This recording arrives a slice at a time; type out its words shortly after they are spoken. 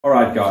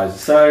Alright guys,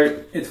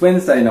 so it's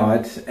Wednesday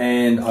night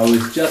and I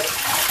was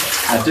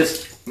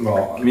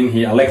well, I'm in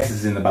here, Alexis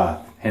is in the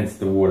bath, hence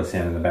the water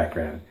sound in the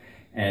background.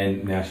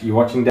 And now you're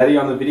watching Daddy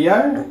on the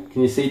video.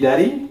 Can you see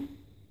Daddy?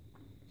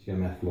 She's got a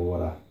mouthful of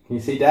water. Can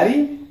you see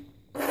Daddy?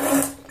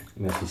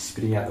 Now she's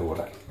spitting out the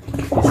water. Can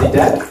you see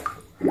Dad?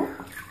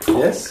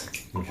 Yes?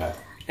 Okay.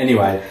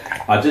 Anyway,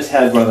 I just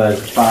had one of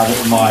those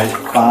my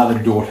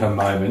father-daughter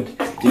moment.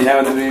 Do you know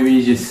in the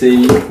movies you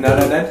see... No,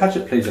 don't touch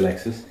it please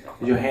Alexis,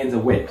 because your hands are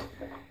wet.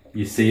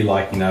 You see,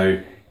 like, you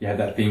know, you have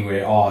that thing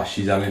where, oh,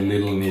 she's only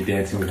little and you're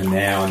dancing with her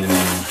now, and then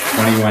in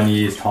 21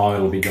 years' time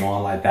it'll be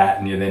gone like that,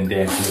 and you're then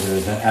dancing with her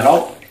as an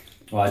adult.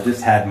 Well, I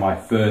just had my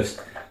first,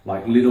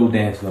 like, little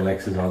dance with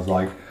Alexis. I was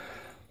like,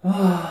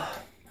 oh,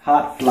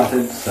 heart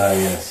fluttered. So,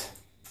 yes,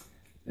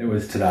 it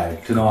was tonight.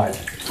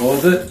 What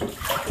was it?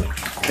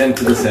 10th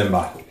of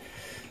December.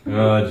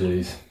 Oh,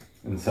 jeez.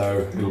 And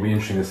so it'll be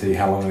interesting to see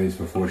how long it is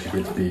before she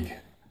gets big.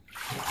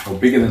 Or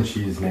bigger than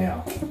she is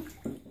now.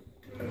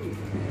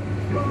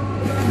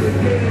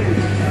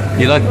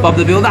 You like Bob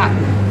the Builder?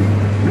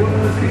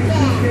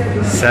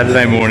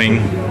 Saturday morning,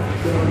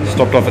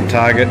 stopped off at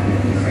Target,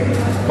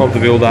 Bob the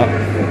Builder,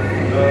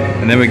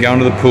 and then we're going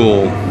to the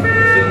pool.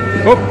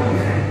 Oh,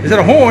 is that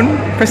a horn?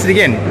 Press it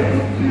again.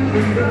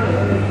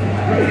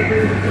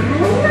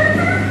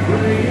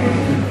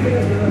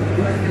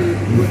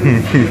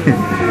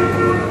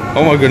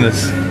 Oh my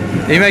goodness.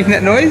 Are you making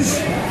that noise?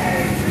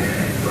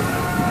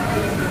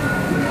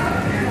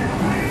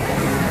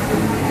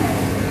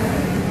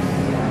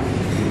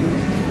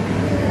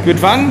 Good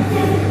fun?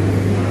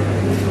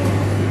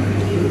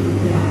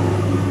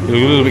 You're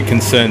a little bit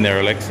concerned there,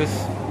 Alexis.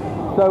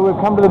 So we've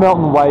come to the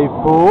Melton Wave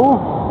Pool.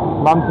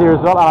 Mum's here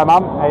as well. Hello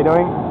Mum, how you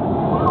doing?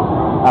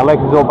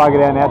 Alexis is all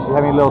buggered out now, she's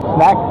having a little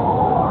snack.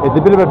 It's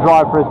a bit of a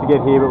drive for us to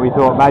get here, but we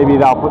thought maybe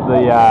they'll put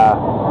the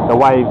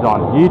waves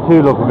on. You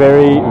two look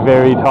very,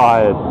 very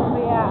tired.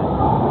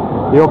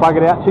 Yeah. You all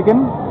buggered out,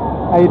 chicken?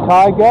 Are you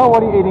tired, girl?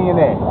 What are you eating in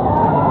there?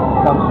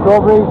 Some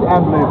strawberries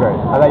and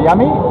blueberries. Are they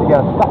yummy? You're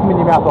going to stuff them in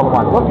your mouth all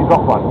at once. Look, you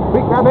dropped one.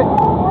 Quick, grab it.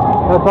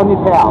 And it's on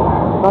your towel.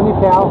 It's on your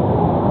towel.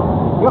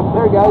 Yep,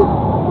 there it goes.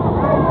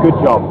 Good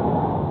job.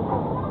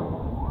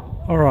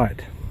 Alright,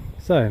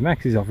 so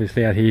Max is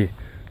obviously out here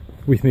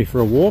with me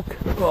for a walk.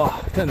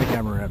 Oh, turn the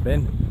camera around,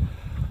 Ben.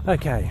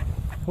 Okay,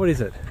 what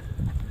is it?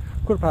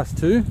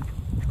 2:15.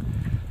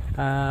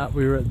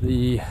 We were at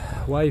the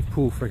wave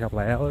pool for a couple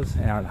of hours,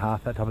 hour and a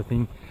half, that type of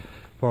thing.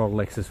 Poor old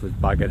Alexis was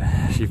buggered.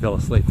 She fell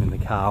asleep in the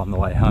car on the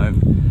way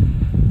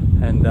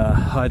home, and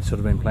I'd sort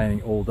of been planning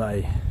all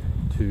day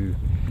to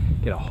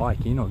get a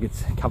hike in or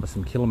cover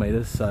some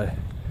kilometres. So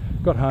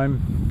got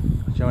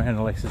home, Joanne and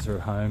Alexis are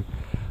at home.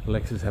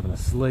 Alexis having a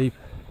sleep.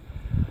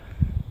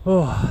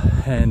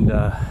 Oh, and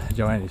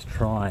Joanne is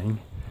trying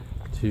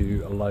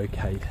to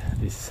locate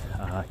this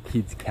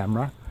kid's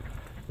camera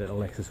that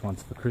Alexis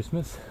wants for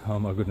Christmas. Oh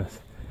my goodness,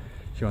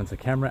 she wants a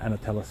camera and a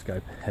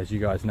telescope, as you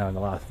guys know in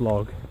the last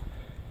vlog.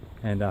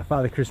 And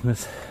Father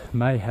Christmas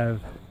may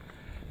have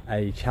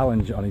a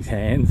challenge on his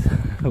hands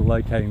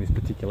locating this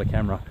particular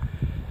camera,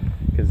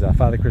 because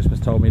Father Christmas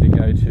told me to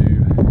go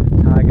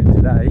to Target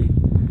today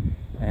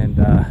and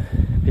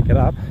pick it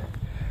up,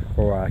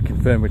 or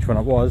confirm which one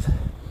it was,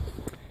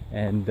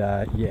 and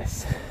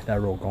yes,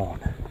 they're all gone.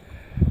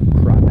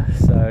 Crap.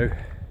 So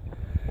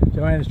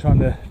Joanne's trying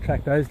to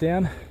track those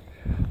down.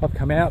 I've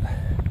come out.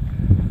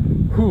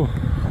 Whew,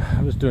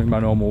 I'm just doing my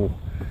normal,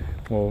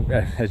 well,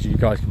 as you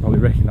guys can probably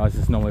recognise,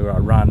 this is normally where I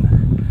run.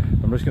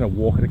 I'm just going to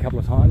walk it a couple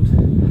of times.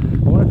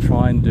 I want to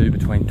try and do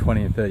between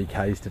 20 and 30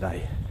 k's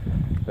today,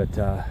 but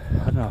I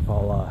don't know if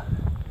I'll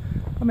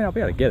be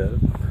able to get it.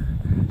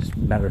 It's just a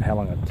matter of how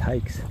long it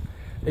takes.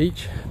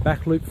 Each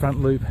back loop,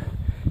 front loop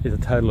is a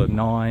total of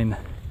 9.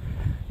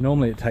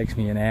 Normally it takes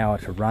me an hour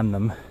to run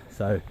them,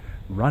 so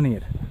running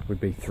it would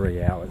be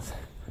 3 hours.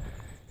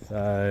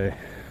 So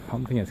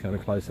I'm thinking it's going to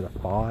be closer to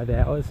 5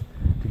 hours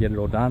to get it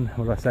all done.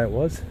 What did I say it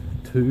was?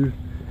 2,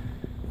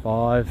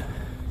 5,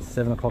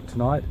 7 o'clock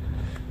tonight.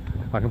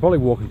 I can probably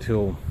walk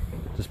until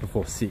just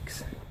before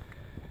 6.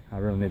 I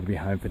really need to be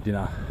home for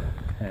dinner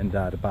and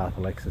to bath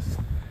Alexis,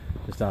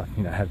 just after,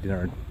 you know, have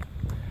dinner and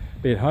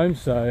be at home.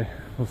 So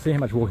we'll see how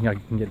much walking I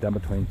can get done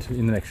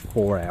in the next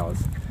 4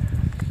 hours.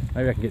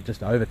 Maybe I can get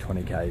just over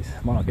 20 k's.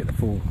 Might not get the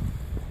full,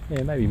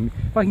 yeah, maybe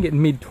if I can get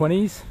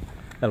mid-20s,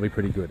 that'll be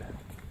pretty good.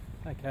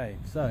 Okay,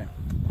 so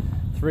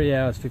 3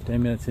 hours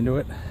 15 minutes into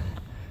it,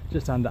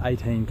 just under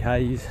 18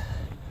 k's.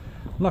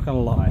 I'm not gonna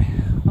lie,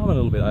 I'm a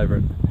little bit over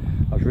it.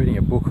 I was reading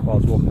a book while I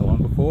was walking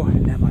along before,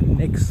 and now my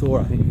neck's sore,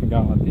 I think, from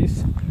going like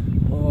this.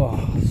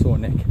 Oh, sore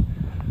neck.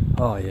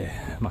 Oh yeah,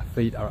 my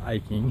feet are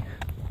aching,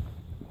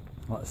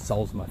 like the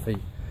soles of my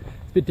feet.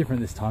 It's a bit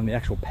different this time. The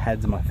actual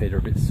pads of my feet are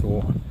a bit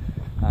sore.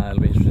 It'll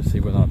be interesting to see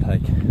when I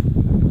take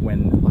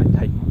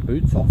my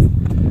boots off,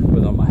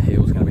 whether my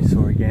heel's going to be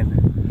sore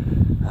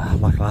again,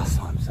 like last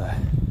time. So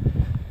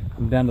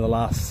I'm down to the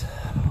last,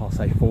 I'll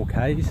say 4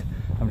 k's.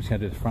 I'm just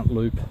going to do the front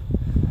loop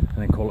and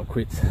then call it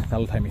quits.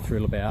 That'll take me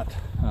through about,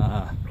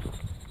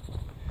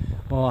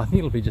 well, I think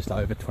it'll be just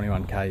over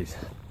 21 k's.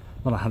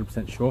 Not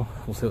 100% sure.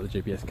 We'll see what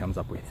the GPS comes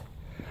up with.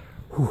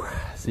 Whew.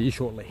 See you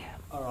shortly.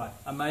 Alright,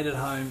 I made it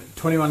home.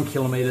 21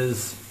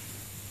 kilometres.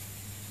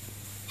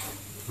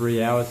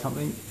 3 hours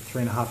something.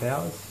 3.5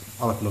 hours.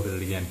 I'll have to look at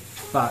it again.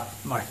 But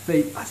my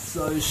feet are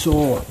so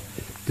sore.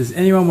 Does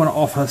anyone want to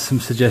offer some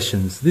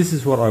suggestions? This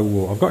is what I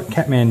wore. I've got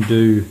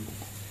Kathmandu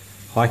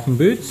hiking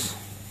boots,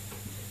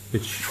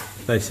 which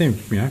they seem,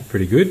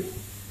 pretty good.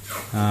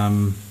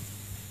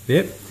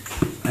 Yep.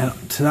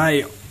 And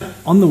today,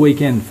 on the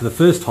weekend, for the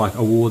first hike,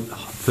 I wore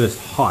first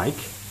hike.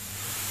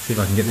 See if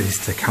I can get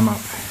this to come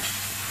up.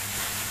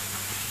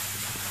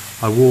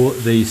 I wore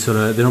these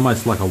they're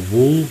almost like a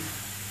wool.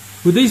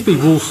 Would these be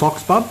wool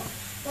socks, bub?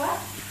 What?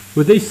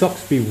 Would these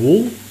socks be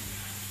wool?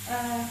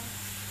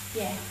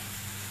 Yeah.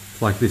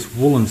 It's like this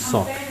woolen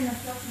sock. I'm burning the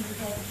socks in the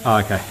paper. Oh,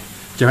 okay.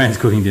 Joanne's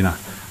cooking dinner.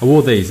 I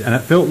wore these and it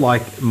felt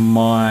like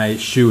my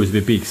shoe was a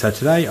bit big. So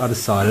today I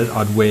decided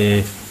I'd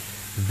wear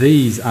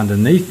these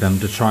underneath them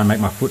to try and make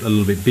my foot a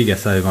little bit bigger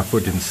so my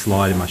foot didn't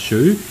slide in my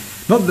shoe.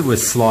 Not that it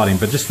was sliding,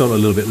 but just felt a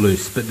little bit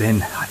loose. But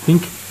then I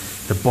think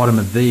the bottom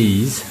of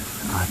these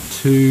are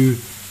too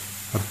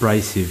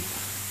abrasive.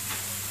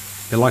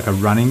 They're like a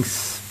running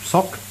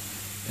sock.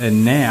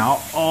 And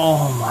now,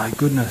 oh my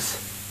goodness,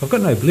 I've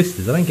got no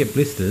blisters. I don't get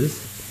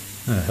blisters.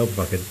 Oh, help if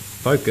I could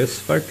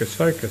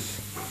focus.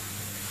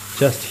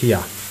 Just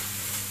here.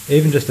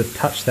 Even just to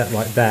touch that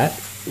like that,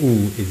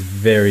 ooh, is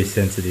very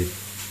sensitive.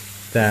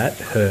 That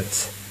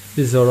hurts.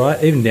 This is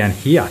alright. Even down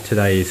here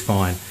today is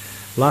fine.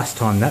 Last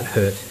time that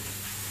hurt.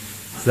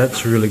 So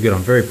that's really good.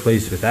 I'm very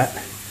pleased with that.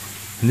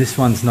 And this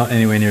one's not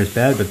anywhere near as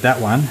bad, but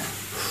that one,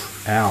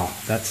 ow,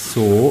 that's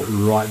sore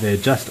right there,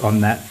 just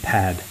on that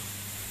pad.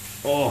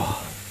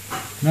 Oh,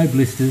 no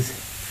blisters.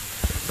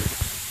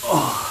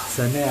 Oh,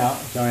 so now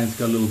Joanne's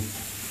got a little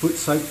foot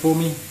soak for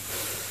me.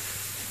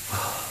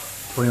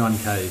 21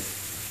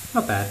 Ks.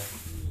 Not bad.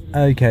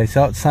 Okay,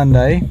 so it's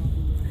Sunday.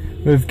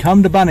 We've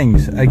come to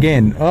Bunnings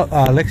again. Oh,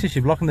 Alexis,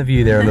 you're blocking the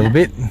view there a little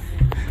bit.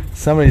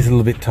 Somebody's a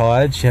little bit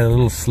tired. She had a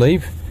little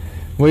sleep.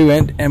 We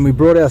went and we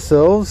brought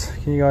ourselves,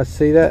 can you guys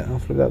see that? I'll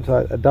flip it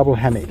upside, a double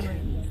hammock.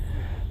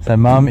 So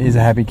Mum is a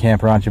happy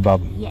camper, aren't you,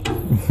 bub? Yeah.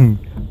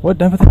 What?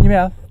 Don't put that in your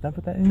mouth. Don't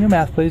put that in your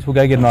mouth, please. We'll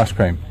go get an ice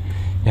cream.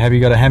 You happy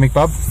you got a hammock,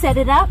 bub? Set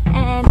it up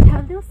and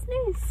have a little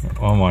snooze.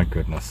 Oh my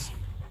goodness.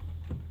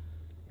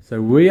 So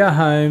we are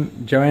home.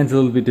 Joanne's a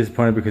little bit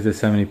disappointed because there's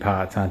so many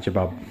parts, aren't you,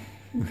 bub?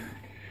 Is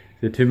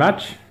it too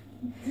much?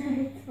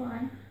 It's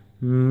fine.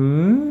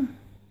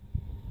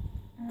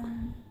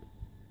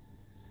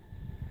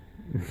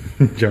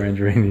 Joanne's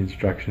reading the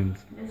instructions.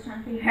 I'm just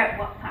trying to figure out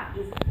what part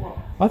is what.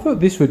 I thought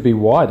this would be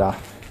wider.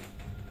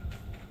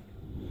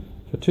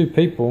 For two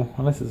people,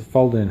 unless it's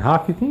folded in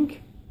half, you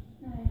think?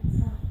 No, it's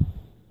not.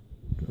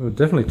 Well,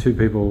 definitely two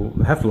people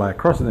have to lay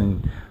across it,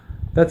 and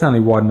that's only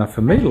wide enough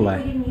for me to We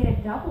lay. didn't get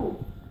a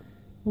double.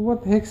 Well,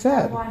 what the heck's How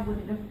that? wide would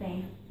it have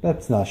been?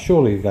 That's not,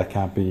 surely that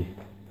can't be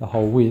the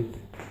whole width. Do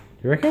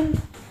you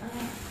reckon?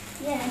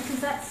 Yeah, because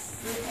that's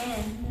the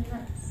end and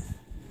that's...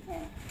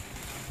 Yeah.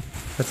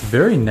 That's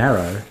very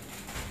narrow.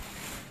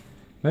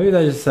 Maybe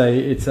they just say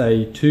it's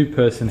a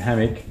two-person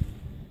hammock.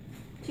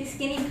 Too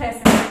skinny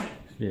person.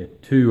 Yeah,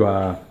 two,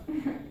 I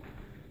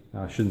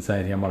shouldn't say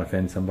anything, I might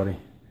offend somebody.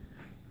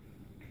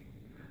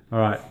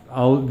 Alright,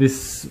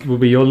 this will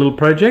be your little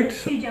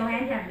project. Too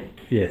Joanne hammock.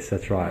 Yes,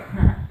 that's right.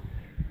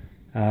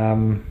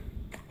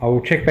 I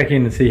will check back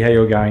in and see how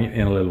you're going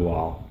in a little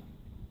while.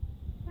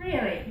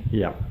 Really?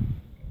 Yep.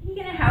 Are you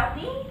going to help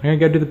me? I'm going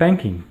to go do the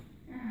banking.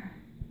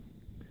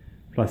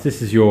 Plus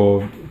this is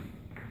your,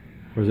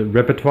 what is it,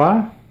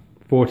 repertoire?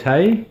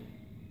 Forte?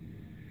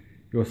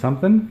 Your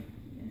something?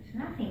 It's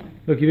nothing.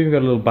 Look, you've even got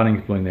a little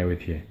Bunnings balloon there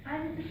with you.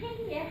 I need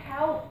your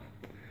help.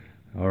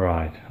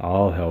 Alright,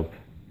 I'll help.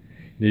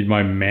 Need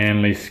my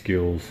manly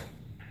skills.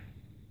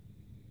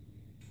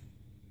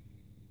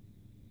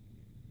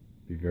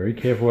 Be very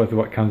careful with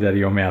what comes out of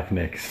your mouth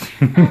next.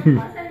 I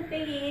wasn't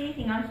thinking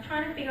anything. I was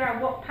trying to figure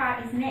out what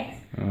part is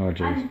next. Oh,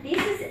 jeez.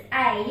 This is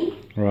A.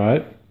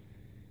 Right.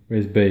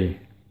 Where's B?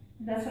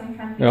 That's what I'm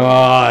trying to figure out.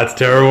 Oh, that's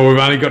terrible. We've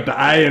only got to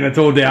A and it's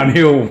all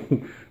downhill.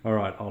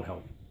 Alright, I'll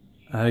help.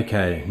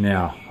 Okay,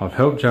 now, I've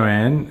helped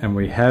Joanne and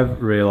we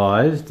have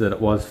realised that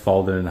it was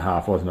folded in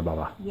half, wasn't it,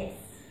 Bubba? Yes.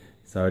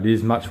 So it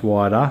is much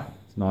wider.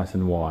 It's nice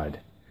and wide.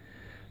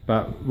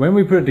 But when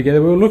we put it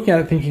together, we were looking at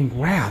it thinking,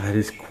 wow, that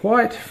is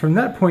quite, from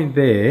that point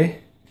there,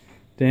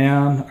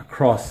 down,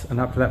 across, and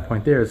up to that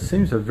point there, it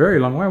seems a very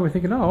long way. We're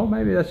thinking, oh,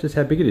 maybe that's just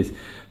how big it is.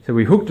 So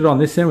we hooked it on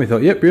this end. We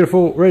thought, yep,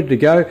 beautiful, ready to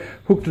go.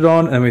 Hooked it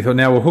on, and we thought,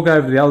 now we'll hook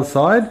over to the other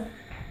side.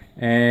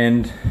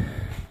 And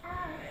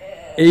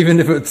even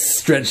if it's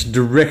stretched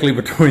directly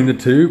between the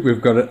two,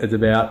 we've got it, it's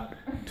about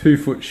 2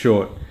 foot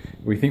short.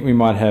 We think we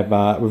might have,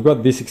 we've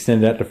got this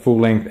extended out to full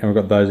length, and we've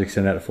got those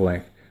extended out to full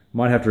length.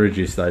 Might have to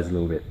reduce those a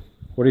little bit.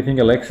 What do you think,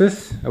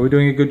 Alexis? Are we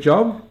doing a good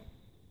job?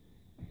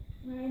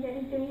 Mary and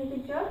Daddy doing a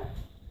good job?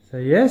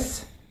 Say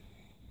yes?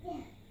 Yeah.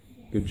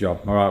 Good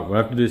job. All right,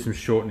 we'll have to do some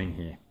shortening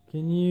here.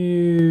 Can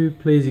you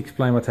please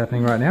explain what's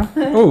happening right now?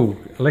 Oh,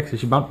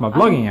 Alexis, you bumped my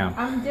vlogging arm.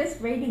 I'm just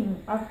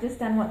reading. I've just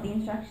done what the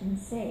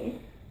instructions said.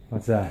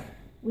 What's that?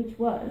 Which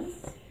was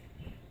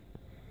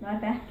lie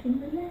back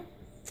in the left.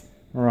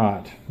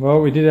 Right,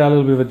 well, we did our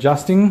little bit of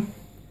adjusting.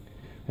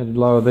 We had to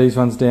lower these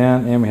ones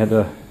down and we had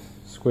to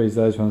squeeze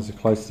those ones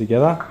close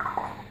together.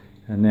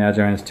 And now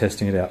Joanne's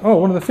testing it out. Oh,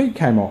 one of the feet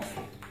came off.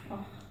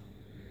 Oh.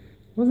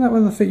 Wasn't that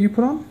one of the feet you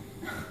put on?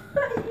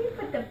 You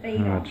put the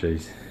feet Oh, on.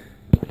 jeez.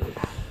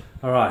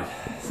 Alright,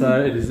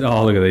 so it is...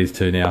 Oh, look at these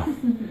two now.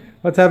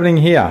 What's happening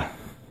here?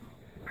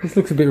 This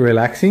looks a bit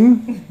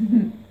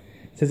relaxing.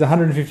 It says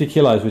 150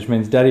 kilos, which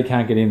means Daddy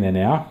can't get in there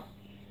now.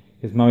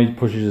 Because Mummy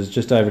pushes us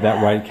just over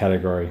that weight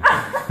category.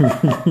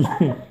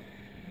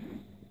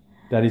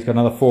 Daddy's got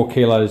another 4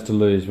 kilos to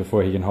lose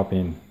before he can hop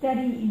in.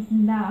 Daddy is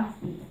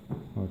nasty.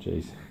 Oh,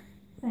 jeez.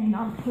 Saying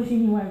I'm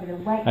pushing you over the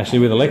weight. Actually,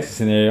 with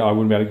Alexis in there, I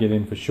wouldn't be able to get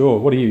in for sure.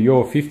 What are you?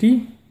 You're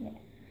 50? Yeah.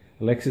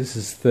 Alexis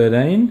is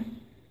 13,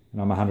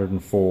 and I'm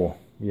 104.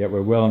 Yeah,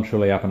 we're well and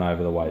truly up and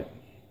over the weight.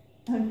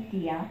 Oh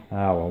dear.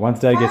 Ah, well, once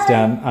Dad gets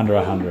down under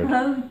 100.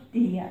 Oh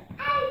dear.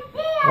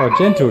 Oh,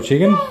 gentle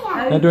chicken.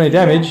 Don't do any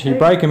damage. You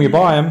break them, you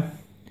buy them.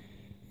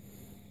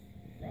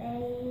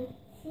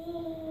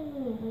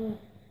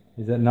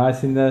 Is that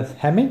nice in the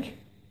hammock?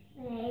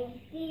 Oh,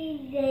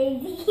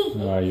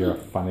 you're a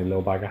funny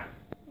little bugger.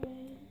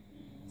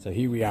 So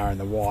here we are in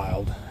the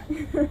wild,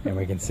 and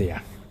we can see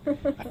a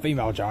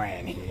female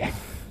Joanne here.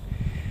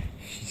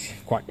 She's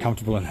quite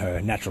comfortable in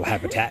her natural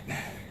habitat.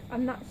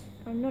 I'm not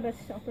a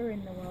shopper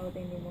in the wild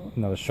anymore.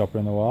 Not a shopper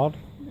in the wild?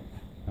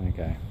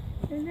 Okay.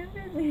 Remember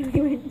when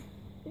we went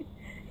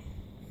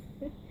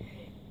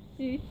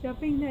to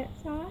shopping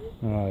that time?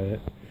 Oh, yeah.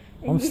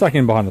 I'm stuck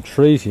in behind the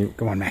trees here.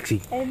 Come on,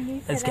 Maxie. And you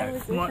said Let's go. I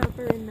was Come a on.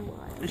 shopper in the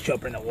wild. A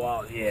shopper in the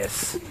wild,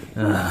 yes.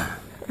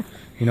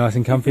 You nice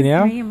and comfy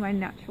now? Me and my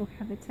natural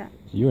habitat.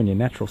 You and your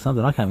natural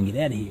something. I can't even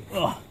get out of here.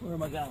 Oh, where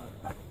am I going?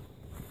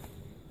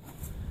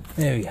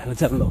 There we go.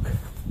 Let's have a look.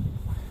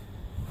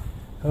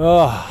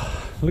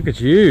 Oh, look at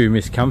you,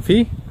 Miss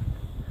Comfy.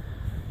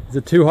 Is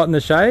it too hot in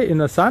the shade, in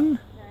the sun?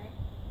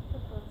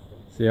 No.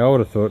 See, I would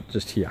have thought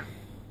just here.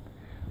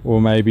 Or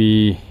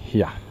maybe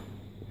here.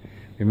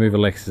 We move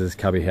Alexis's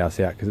cubby house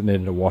out because it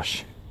needed a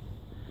wash.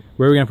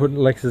 Where are we going to put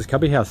Alexis's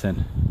cubby house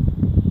then?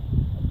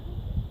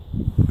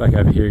 Back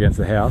over here against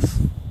the house.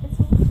 It's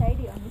all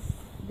shady on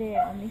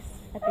this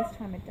at this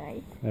time of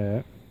day.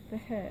 Yeah. For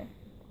her.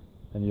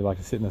 And you like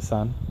to sit in the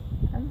sun?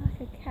 I'm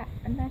like a cat.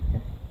 I like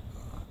to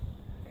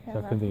So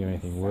I couldn't think of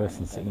anything worse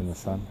than sitting in the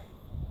sun.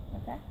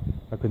 What's that?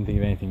 I couldn't think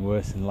of anything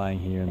worse than laying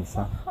here in the It's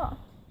sun. not hot.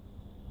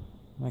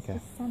 Okay.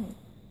 It's just sunny.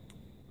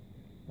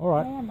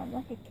 Alright. I'm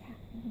like a cat.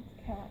 I need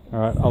to curl up.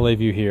 Alright, I'll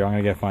leave you here. I'm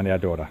going to go find our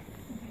daughter.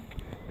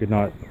 Good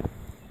night.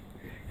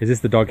 Is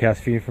this the doghouse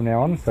for you from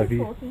now on? So if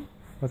you... Talking.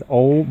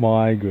 Oh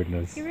my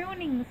goodness. You're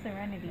ruining the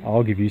serenity.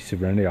 I'll give you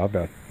serenity. I'll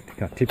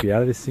tip you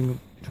out of this thing.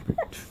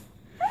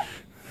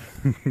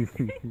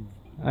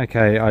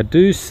 Okay, I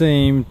do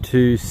seem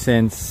to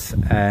sense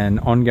an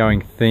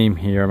ongoing theme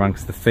here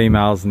amongst the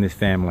females in this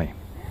family.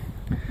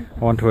 I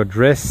want to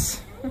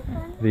address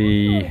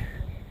the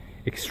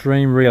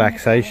extreme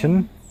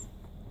relaxation.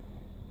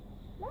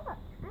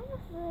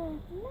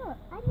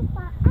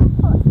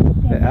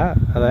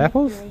 Are they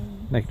apples?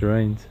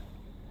 Nectarines.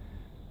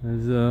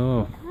 There's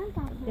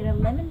There's a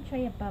lemon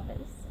tree above us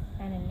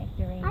and a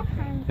nectarine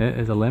tree. yeah,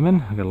 there's a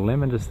lemon. I've got a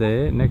lemon just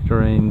there.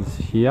 Nectarines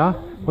here.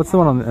 What's the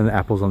one on and the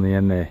apples on the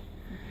end there?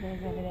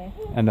 There's over there.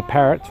 And the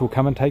parrots will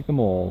come and take them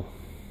all.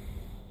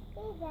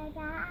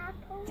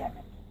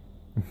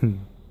 I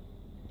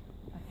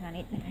can't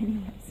eat them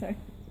anyway, so.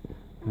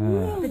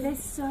 But they're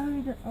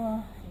so they're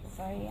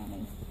so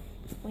yummy.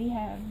 We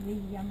have the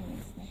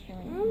yummiest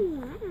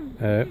nectarines when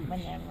they're ripe.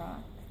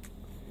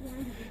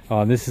 Oh,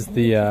 and this is Do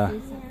the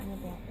something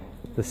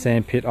about that.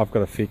 sand pit I've got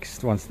to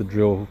fix once the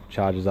drill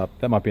charges up.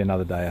 That might be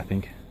another day, I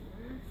think.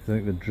 I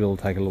think the drill will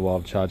take a little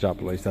while to charge up,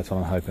 at least that's what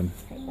I'm hoping.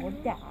 Or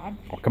Dad.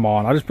 Oh, come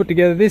on, I just put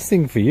together this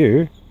thing for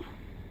you.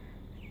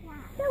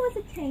 That was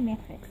a team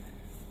effort.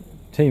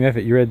 Team effort,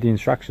 you read the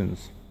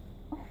instructions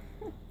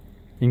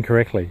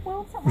incorrectly.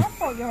 Well, it's not my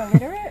fault you're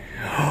illiterate.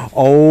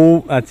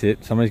 Oh, that's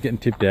it. Somebody's getting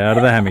tipped out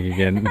of the hammock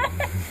again.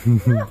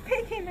 Stop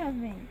picking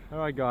on me.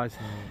 Alright guys,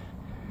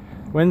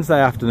 Wednesday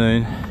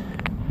afternoon,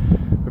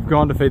 we've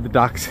gone to feed the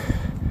ducks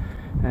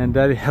and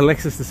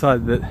Alexis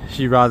decided that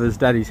she rathers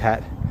Daddy's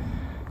hat.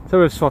 So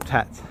we've swapped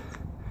hats.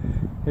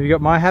 Have you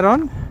got my hat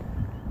on?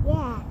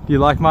 Yeah. Do you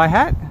like my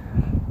hat?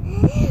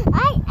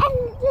 I am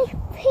the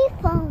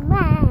people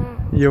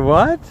man. You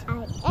what? I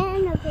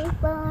am the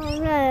people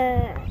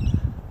man.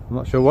 I'm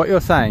not sure what you're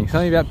saying.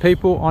 Something about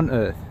people on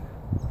Earth.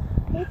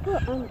 People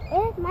on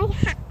earth, my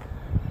hat.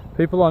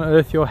 People on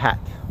Earth, your hat.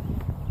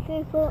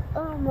 People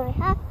on my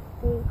hat.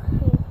 People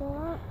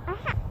on a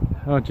hat.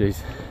 Oh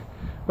jeez.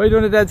 What are you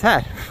doing to Dad's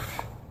hat?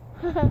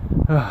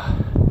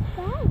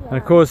 And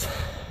of course,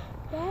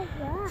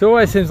 it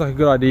always seems like a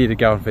good idea to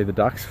go and feed the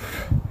ducks,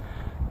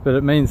 but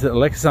it means that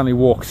Alexis only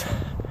walks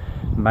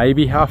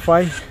maybe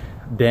halfway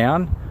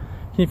down.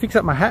 Can you fix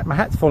up my hat? My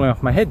hat's falling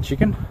off my head,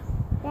 chicken.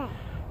 Yeah.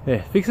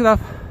 Yeah, fix it up.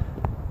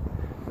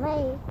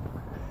 My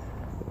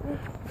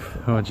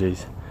Oh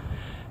jeez.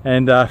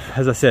 And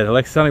as I said,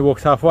 Alexis only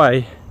walks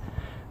halfway,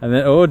 and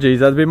then, oh geez,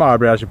 that'd be my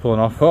eyebrows you're pulling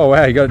off. Oh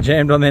wow, you got it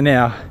jammed on there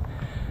now.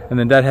 And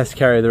then Dad has to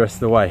carry the rest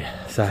of the way.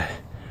 So,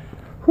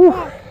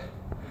 whew.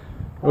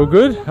 All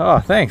good? Oh,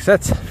 thanks.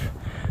 That's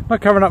not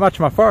covering up much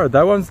of my forehead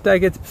though. Once Dad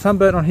gets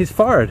sunburnt on his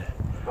forehead.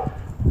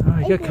 Oh,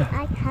 you got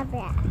I cover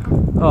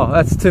it. oh,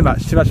 that's too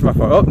much of my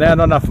forehead. Oh, now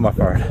not enough of my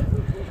forehead.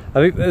 I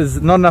think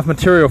there's not enough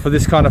material for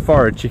this kind of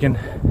forage. You can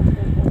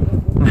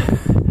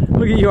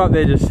look at you up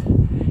there just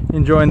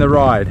enjoying the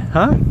ride,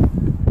 huh?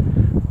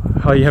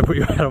 Oh, you have put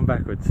your hat on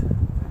backwards.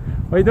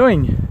 What are you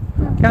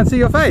doing? Can't see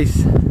your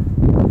face. There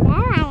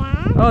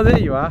I am. Oh, there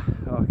you are.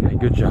 Okay,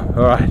 good job.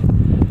 All right.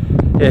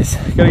 Yes,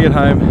 gotta get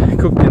home,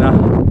 cook dinner.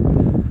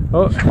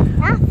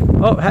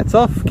 Oh, hat's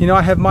off. Can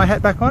I have my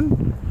hat back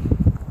on?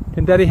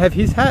 Can Daddy have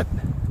his hat?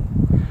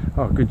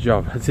 Oh, good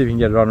job. Let's see if we can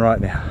get it on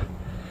right now.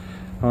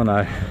 Oh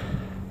no.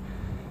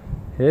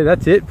 Yeah,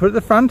 that's it. Put it at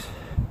the front.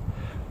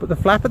 Put the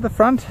flap at the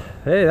front.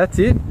 There, that's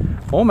it.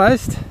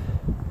 Almost.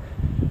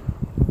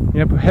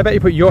 You know, how about you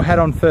put your hat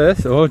on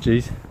first? Oh,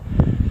 geez.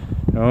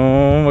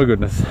 Oh my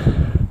goodness.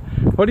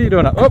 What are you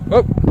doing up? Oh,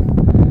 oh.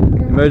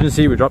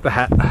 Emergency, we dropped the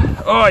hat.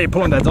 Oh, you're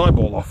pulling Dad's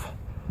eyeball off.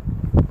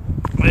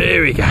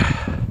 There we go.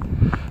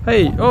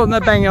 Hey, oh, no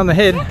banging on the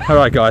head. All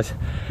right, guys,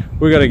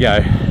 we gotta go.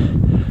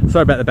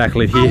 Sorry about the back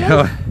lid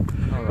here.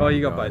 Oh,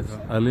 you got both.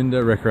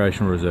 Olinda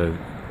Recreational Reserve.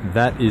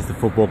 That is the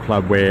football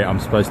club where I'm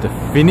supposed to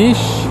finish.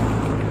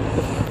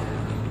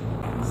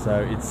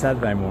 So it's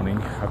Saturday morning.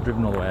 I've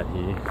driven all the way out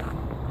here.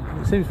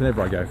 It seems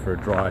whenever I go for a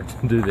drive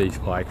to do these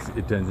hikes,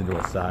 it turns into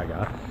a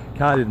saga.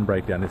 Car didn't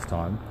break down this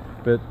time,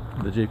 but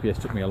the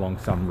GPS took me along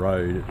some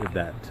road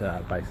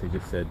that basically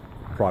just said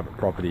private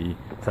property,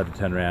 so I had to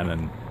turn around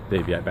and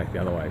deviate back the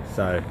other way.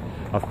 So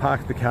I've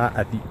parked the car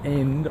at the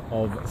end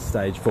of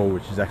stage 4,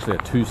 which is actually a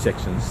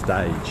 2-section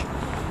stage.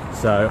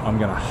 So I'm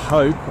going to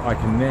hope I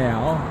can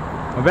now,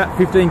 I'm about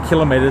 15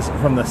 kilometers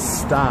from the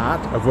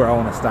start of where I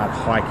want to start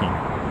hiking.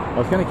 I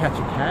was going to catch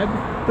a cab,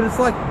 but it's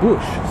like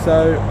bush,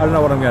 so I don't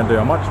know what I'm going to do.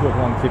 I might just walk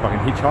along and see if I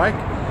can hitchhike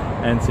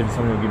and see if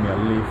somebody will give me a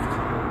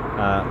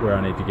lift where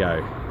I need to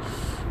go.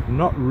 I'm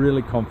not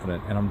really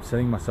confident, and I'm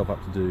setting myself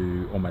up to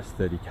do almost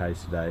 30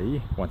 k's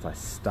today once I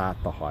start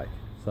the hike.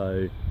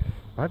 So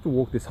if I have to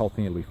walk this whole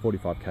thing, it'll be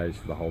 45 k's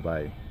for the whole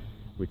day,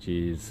 which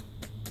is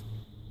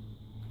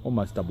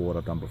almost double what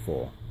I've done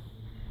before.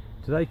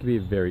 Today could be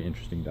a very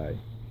interesting day.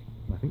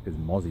 I think there's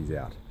mozzies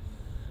out.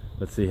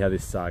 Let's see how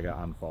this saga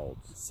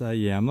unfolds. So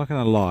yeah, I'm not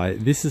gonna lie,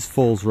 this is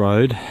Falls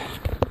Road,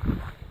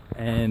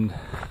 and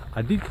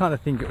I did kind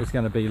of think it was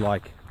gonna be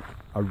like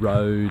a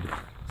road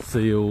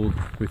sealed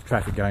with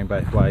traffic going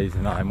both ways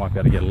and I might be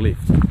able to get a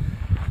lift.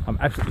 I'm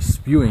absolutely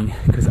spewing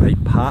because a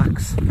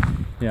parks,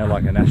 you know,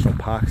 like a national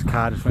parks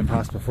car just went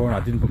past before and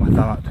I didn't put my thumb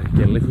up to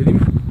get a lift with him.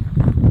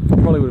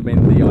 Probably would have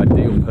been the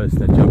ideal person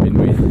to jump in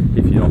with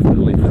if you offered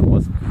a lift, that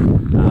was.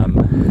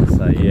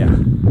 So yeah,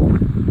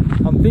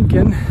 I'm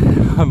thinking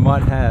I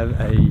might have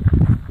a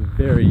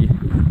very,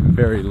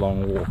 very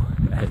long walk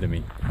ahead of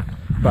me.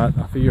 But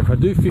I figure if I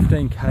do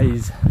 15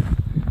 k's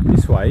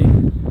this way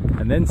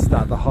and then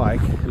start the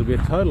hike, it'll be a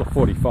total of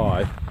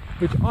 45,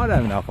 which I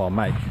don't know if I'll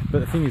make. But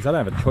the thing is, I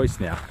don't have a choice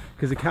now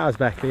because the car's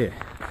back there.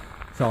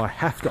 So I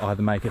have to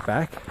either make it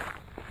back.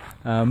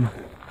 Thought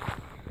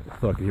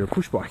I could hear a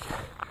push bike.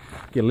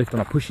 Get a lift on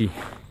a pushy.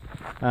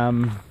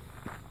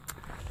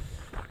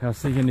 I was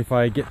thinking if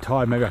I get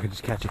tired, maybe I could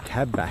just catch a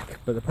cab back.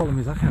 But the problem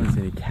is I can't see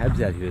any cabs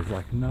out here. There's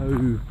like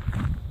no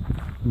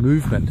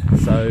movement.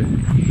 So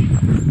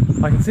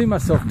I can see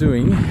myself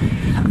doing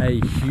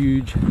a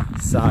huge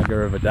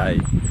saga of a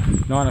day.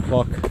 9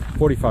 o'clock,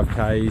 45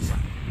 k's,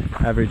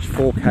 average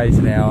 4 k's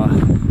an hour.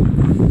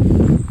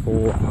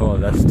 Oh,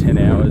 that's 10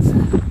 hours.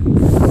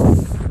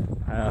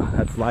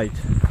 That's late.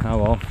 Oh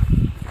well.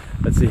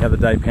 Let's see how the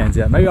day pans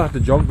out. Maybe I'll have to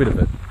jog a bit of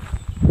it.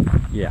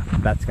 Yeah,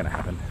 that's going to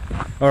happen.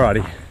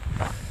 Alrighty.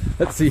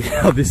 Let's see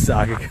how this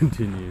saga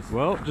continues.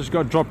 Well, just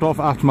got dropped off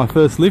after my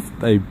first lift.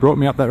 They brought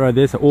me up that road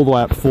there, so all the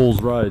way up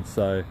Falls Road.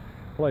 So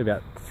probably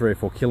about 3 or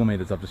 4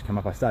 kilometres I've just come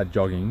up. I started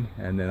jogging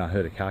and then I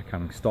heard a car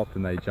coming, stopped,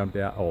 and they jumped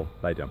out. Oh,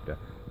 they jumped out.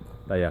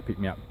 They picked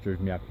me up, drove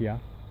me up here.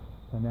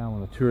 So now I'm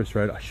on the tourist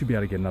road. I should be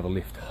able to get another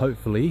lift,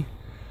 hopefully.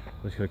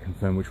 I'm just got to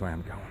confirm which way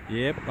I'm going.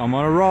 Yep, I'm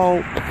on a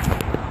roll.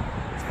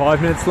 It's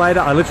 5 minutes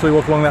later. I literally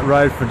walked along that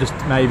road for just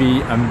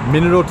maybe a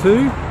minute or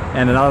two,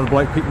 and another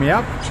bloke picked me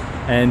up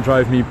and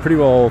drove me pretty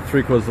well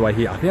 3/4 of the way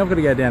here. I think I've got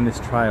to go down this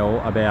trail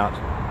about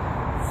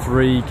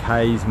 3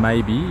 k's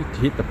maybe to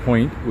hit the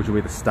point, which will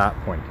be the start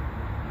point.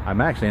 I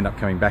may actually end up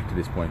coming back to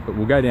this point, but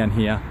we'll go down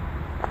here.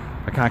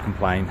 I can't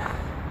complain.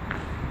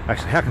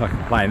 Actually, how can I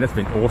complain? That's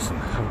been awesome.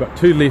 I've got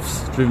 2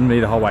 lifts driven me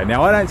the whole way.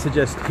 Now, I don't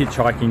suggest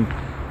hitchhiking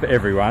for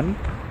everyone,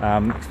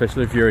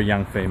 especially if you're a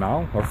young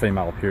female, or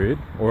female period,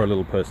 or a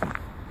little person.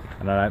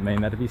 And I don't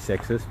mean that to be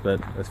sexist,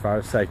 but as far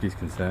as safety is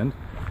concerned,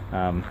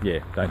 yeah,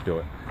 don't do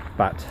it.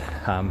 But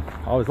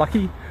I was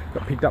lucky,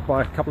 got picked up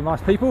by a couple of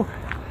nice people.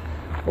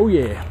 Oh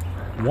yeah,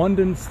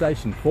 Wandon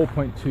Station,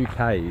 4.2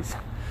 k's.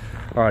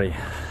 Alrighty,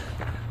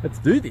 let's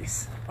do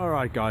this.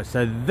 Alright guys,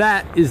 so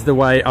that is the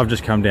way I've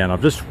just come down.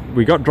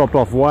 We got dropped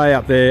off way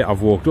up there.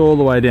 I've walked all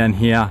the way down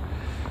here.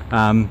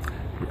 I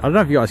don't know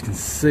if you guys can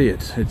see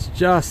it. It's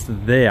just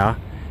there.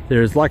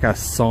 There is like a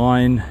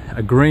sign,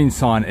 a green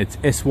sign. It's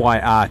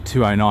SYR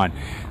 209.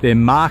 They're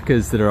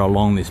markers that are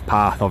along this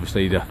path,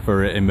 obviously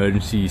for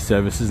emergency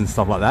services and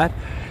stuff like that.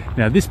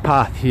 Now this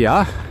path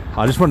here,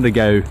 I just wanted to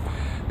go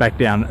back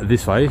down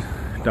this way.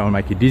 Don't want to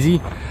make you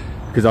dizzy,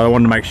 because I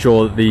wanted to make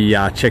sure that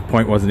the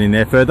checkpoint wasn't in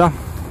there further.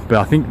 But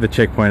I think the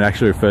checkpoint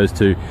actually refers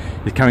to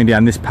is coming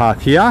down this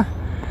path here.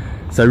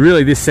 So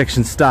really this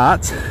section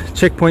starts,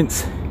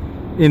 checkpoints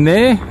in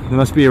there. There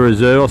must be a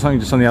reserve or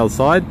something just on the other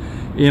side.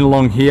 In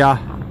along here,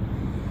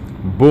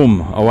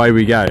 boom, away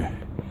we go.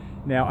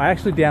 Now I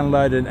actually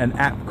downloaded an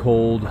app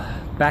called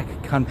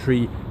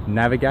Backcountry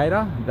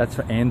Navigator. That's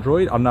for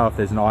Android. I don't know if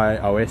there's an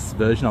iOS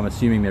version. I'm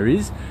assuming there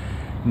is.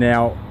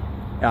 Now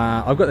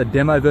I've got the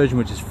demo version,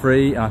 which is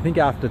free, and I think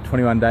after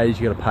 21 days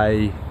you got to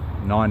pay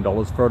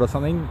 $9 for it or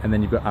something, and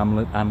then you've got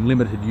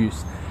unlimited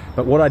use.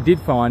 But what I did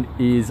find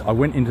is I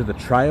went into the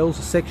trails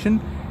section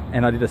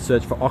and I did a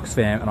search for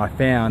Oxfam, and I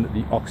found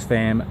the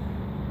Oxfam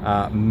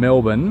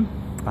Melbourne,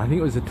 I think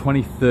it was a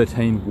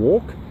 2013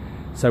 walk.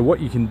 So what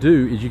you can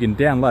do is you can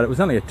download it. It was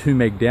only a 2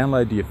 meg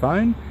download to your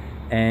phone,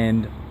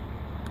 and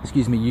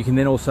excuse me, you can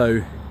then also,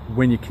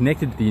 when you're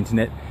connected to the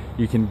internet,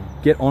 you can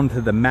get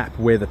onto the map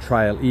where the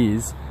trail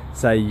is,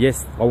 say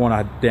yes, I want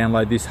to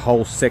download this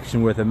whole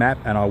section worth of map,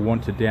 and I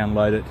want to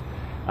download it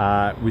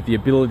with the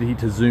ability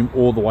to zoom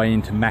all the way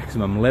into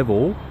maximum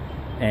level,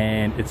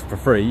 and it's for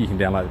free. You can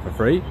download it for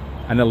free,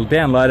 and it'll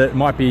download it. It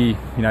might be,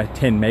 you know,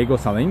 10 meg or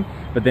something,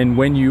 but then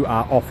when you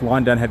are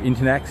offline, don't have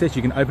internet access,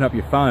 you can open up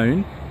your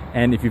phone,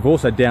 and if you've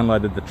also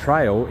downloaded the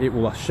trail, it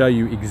will show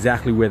you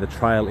exactly where the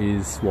trail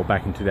is, well,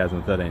 back in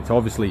 2013. So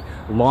obviously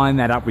line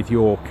that up with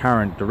your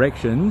current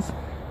directions,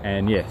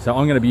 and yeah, so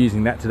I'm going to be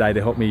using that today to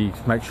help me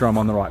make sure I'm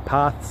on the right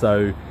path.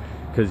 So,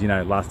 because you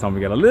know, last time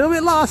we got a little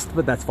bit lost,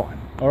 but that's fine.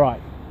 All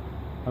right,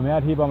 I'm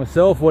out here by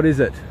myself. What is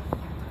it?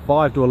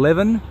 5 to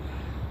 11.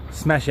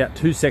 Smash out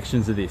 2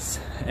 sections of this,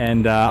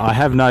 and I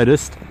have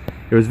noticed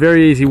it was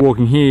very easy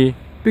walking here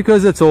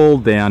because it's all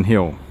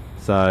downhill.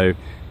 So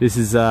this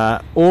is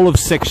all of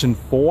section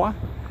 4,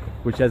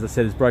 which, as I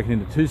said, is broken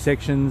into 2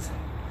 sections.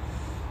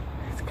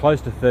 It's close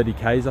to 30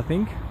 k's, I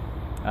think.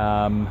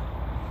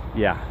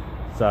 Yeah,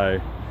 so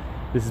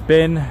this is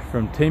Ben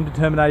from Team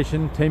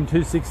Determination, Team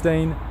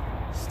 216,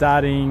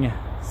 starting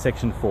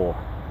section 4.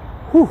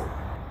 Whew.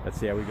 Let's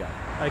see how we go.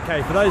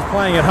 Okay, for those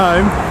playing at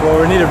home, well,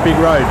 we're near a big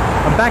road.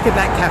 I'm back at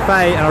that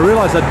cafe, and I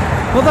realised that,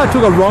 not that I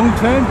took a wrong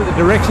turn, but the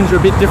directions are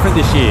a bit different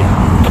this year.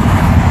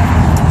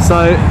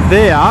 So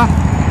there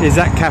is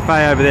that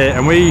cafe over there,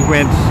 and we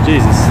went,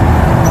 Jesus,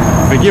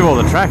 forgive all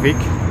the traffic,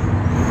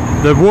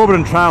 the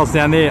Warburton Trail's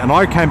down there, and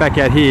I came back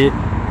out here,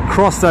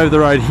 crossed over the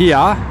road here,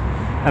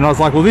 and I was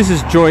like, well, this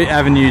is Joy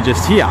Avenue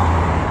just here.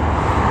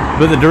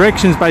 But the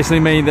directions basically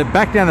mean that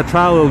back down the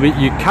trail a little bit,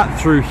 you cut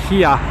through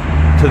here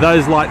to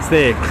those lights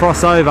there,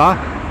 cross over,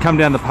 come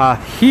down the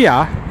path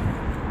here,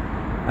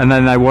 and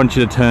then they want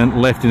you to turn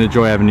left into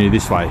Joy Avenue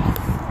this way.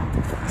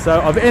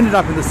 So I've ended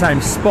up at the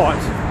same spot,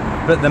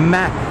 but the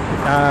map,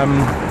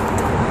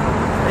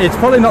 it's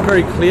probably not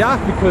very clear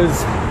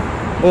because,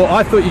 or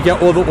I thought you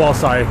get all the, well,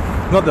 sorry,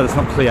 not that it's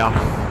not clear.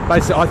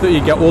 Basically, I thought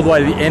you'd get all the way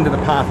to the end of the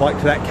path, like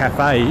to that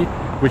cafe,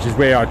 which is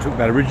where I took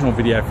that original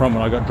video from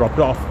when I got dropped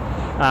off,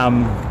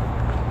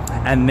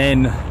 and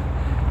then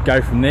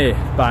go from there.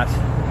 But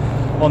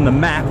on the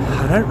map,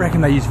 I don't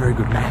reckon they use very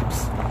good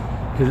maps,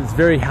 because it's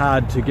very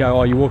hard to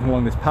go, oh, you're walking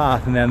along this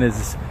path, and then there's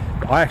this,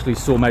 I actually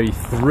saw maybe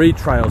 3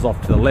 trails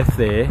off to the left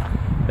there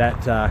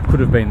that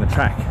could have been the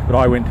track, but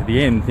I went to the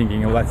end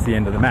thinking, well, that's the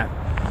end of the map.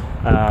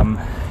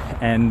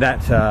 And that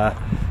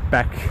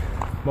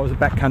what was it,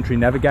 Backcountry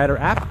Navigator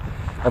app,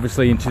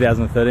 obviously in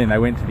 2013 they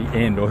went to the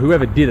end, or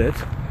whoever did it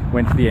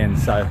went to the end.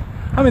 So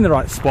I'm in the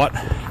right spot.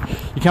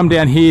 You come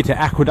down here to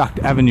Aqueduct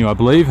Avenue, I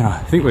believe, and I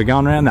think we're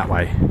going around that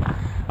way.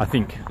 I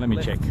think, let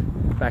me check.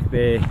 Back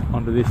there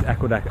onto this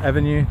Aqueduct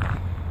Avenue,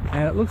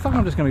 and it looks like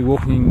I'm just going to be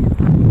walking,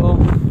 well,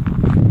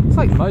 it's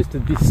like most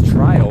of this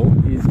trail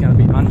is going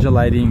to be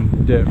undulating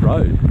dirt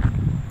road,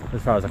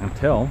 as far as I can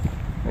tell.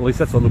 Or at least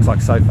that's what it looks like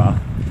so far.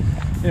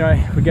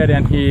 Anyway, we go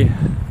down here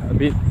a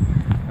bit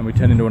and we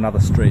turn into another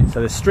street. So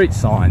there's street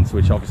signs,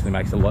 which obviously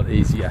makes it a lot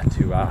easier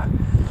to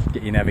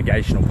get your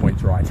navigational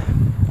points right.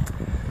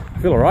 I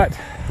feel alright.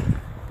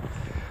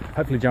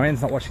 Hopefully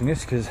Joanne's not watching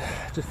this, because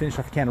I just finished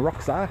off a can of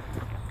Rockstar.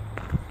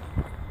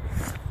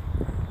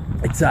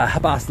 It's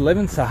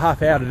 11:30, so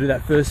half hour to do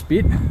that first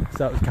bit,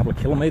 so it was a couple of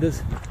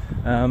kilometres.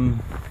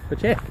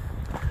 But yeah,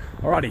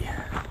 alrighty,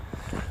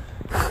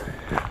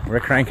 we're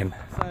cranking.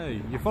 So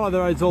you follow the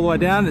roads all the way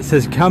down. It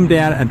says come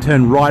down and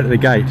turn right at the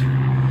gate.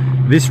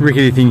 This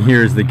rickety thing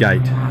here is the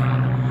gate.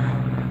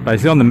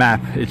 Basically on the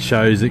map it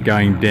shows it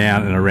going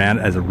down and around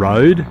as a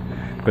road,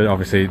 but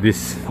obviously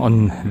this,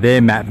 on their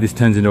map, this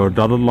turns into a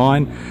dotted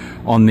line.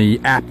 On the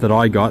app that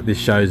I got, this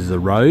shows as a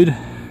road.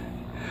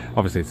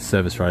 Obviously it's a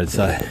service road,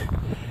 so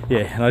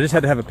yeah. And I just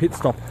had to have a pit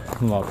stop,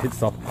 well,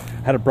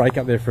 had a break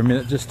up there for a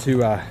minute just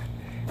to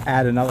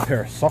add another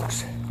pair of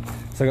socks.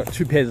 So I got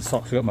 2 pairs of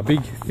socks. I got my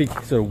big, thick,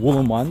 sort of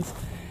woolen ones,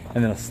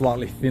 and then a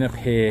slightly thinner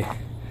pair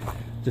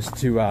just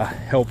to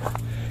help,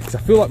 because I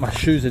feel like my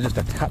shoes are just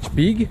a touch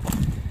big,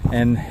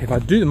 and if I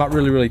do them up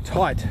really, really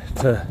tight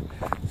to,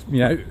 you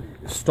know,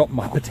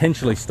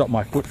 potentially stop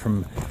my foot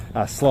from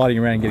sliding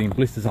around and getting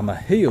blisters on my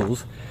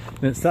heels,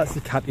 then it starts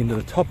to cut into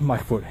the top of my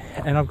foot.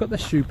 And I've got the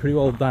shoe pretty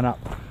well done up,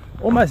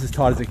 almost as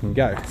tight as it can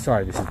go.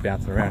 Sorry, this is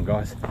bouncing around,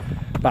 guys,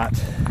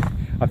 but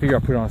I figure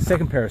I'll put on a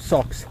second pair of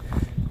socks,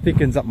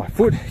 thickens up my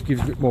foot,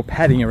 gives a bit more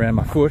padding around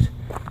my foot,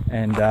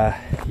 and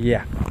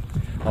yeah,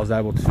 I was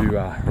able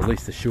to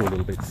release the shoe a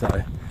little bit. So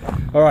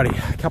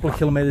alrighty, a couple of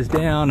kilometers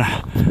down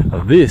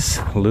this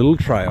little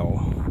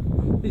trail.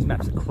 These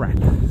maps are crap,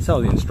 so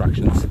are the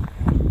instructions.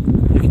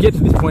 If you get to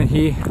this point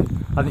here,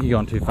 I think you've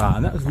gone too far,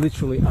 and that was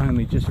literally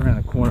only just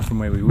around the corner from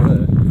where we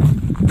were.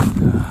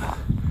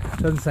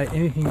 Doesn't say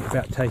anything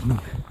about taking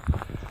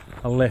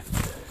a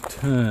left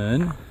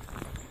turn,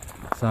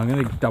 so I'm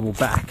going to double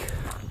back.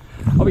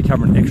 I'll be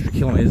covering extra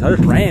kilometers. I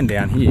just ran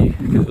down here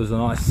because it was a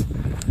nice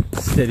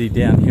steady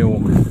downhill,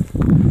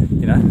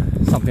 you know,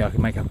 something I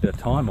can make up a bit of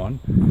time on.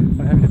 I'm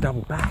having to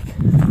double back.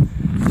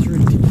 It's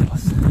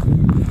ridiculous.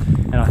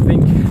 And I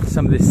think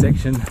some of this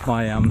section,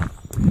 my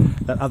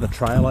that other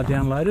trail I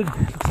downloaded,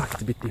 looks like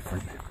it's a bit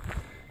different.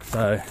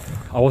 So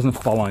I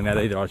wasn't following that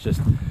either. I was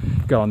just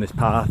got on this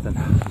path and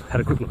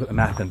had a quick look at the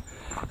map, and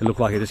it looked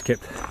like it just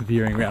kept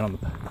veering around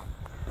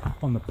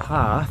on the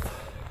path.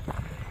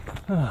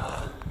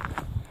 Oh,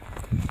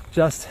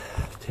 just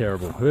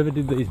terrible. Whoever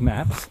did these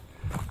maps,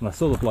 and I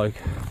saw the bloke,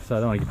 so I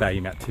don't want to bag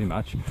him out too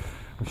much.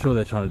 I'm sure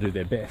they're trying to do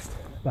their best,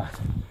 but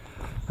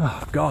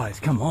oh, guys,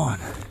 come on.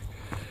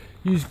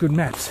 Use good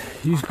maps,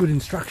 use good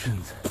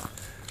instructions.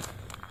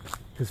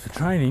 Because for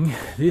training,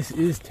 this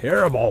is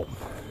terrible.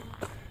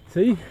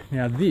 See,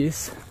 now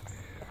this,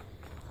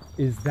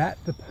 is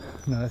that the,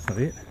 no, that's not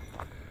it.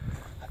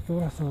 I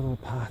thought I saw a little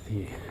path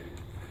here.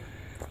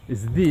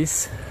 Is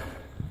this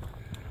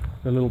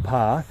the little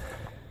path?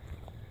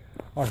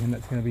 I reckon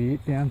that's going to be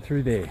it down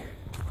through there,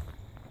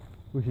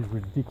 which is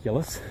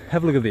ridiculous.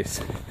 Have a look at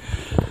this.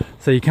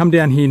 So you come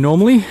down here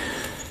normally, and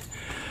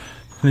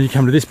then you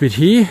come to this bit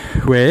here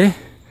where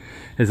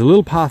there's a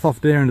little path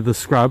off there into the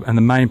scrub, and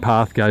the main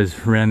path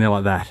goes around there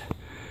like that.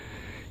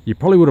 You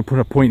probably would have put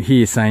a point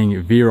here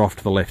saying veer off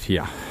to the left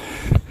here.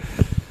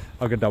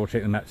 I've got to double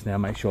check the maps now,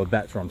 make sure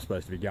that's where I'm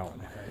supposed to be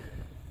going.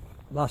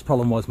 Last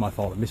problem was my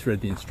fault. I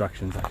misread the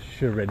instructions. I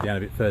should have read down a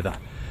bit further.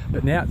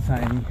 But now it's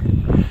saying,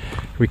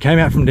 we came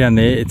out from down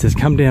there, it says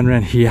come down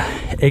around here,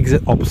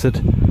 exit opposite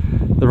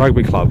the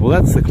rugby club.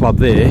 Well, that's the club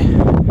there.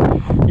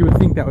 You would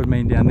think that would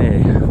mean down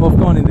there. Well, I've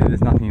gone in there,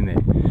 there's nothing in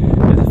there.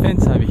 There's a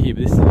fence over here,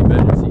 but this is an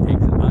emergency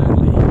exit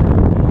only.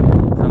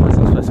 So unless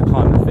I'm supposed to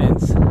climb the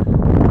fence,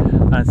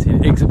 I don't see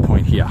an exit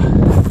point here.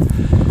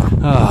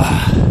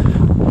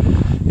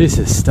 This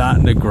is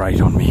starting to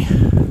grate on me.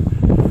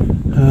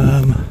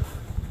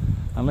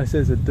 Unless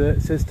there's a dirt,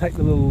 it says take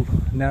the little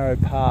narrow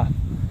path.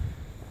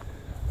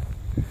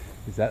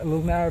 Is that a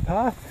little narrow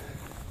path?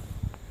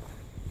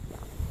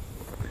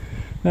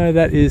 No,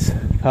 that is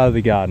part of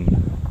the garden.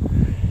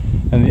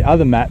 And the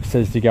other map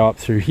says to go up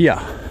through here.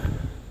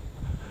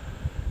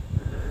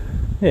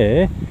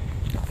 Yeah,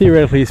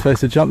 theoretically you're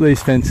supposed to jump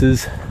these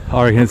fences.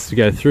 I reckon it's to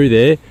go through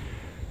there.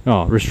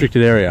 Oh,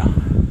 restricted area.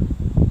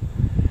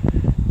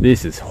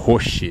 This is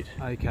horse shit.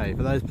 Okay,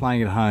 for those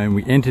playing at home,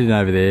 we entered in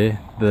over there.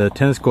 The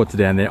tennis courts are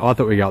down there. I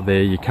thought we got up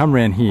there. You come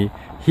around here.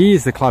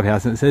 Here's the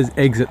clubhouse, and it says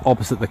exit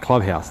opposite the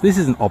clubhouse. This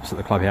isn't opposite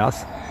the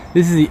clubhouse.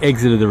 This is the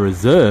exit of the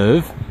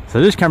reserve.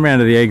 So just come around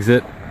to the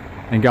exit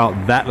and go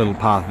up that little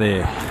path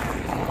there.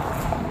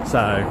 So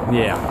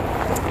yeah,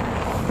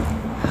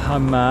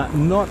 I'm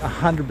not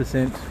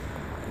 100%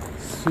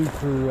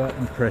 super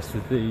impressed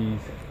with these.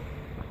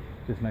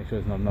 Just make sure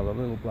there's not another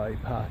little bloody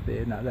path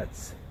there. No,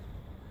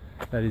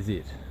 that is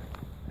it.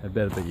 That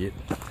better be it.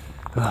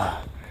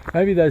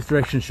 Maybe those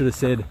directions should have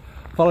said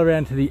follow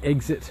around to the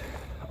exit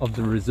of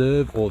the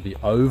reserve or the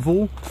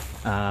oval.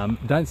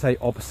 Don't say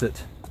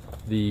opposite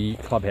the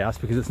clubhouse,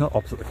 because it's not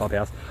opposite the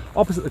clubhouse.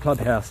 Opposite the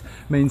clubhouse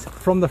means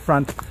from the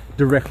front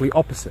directly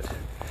opposite.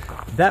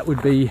 That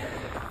would be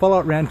follow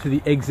it around to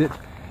the exit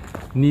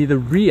near the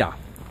rear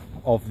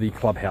of the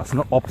clubhouse,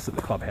 not opposite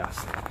the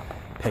clubhouse.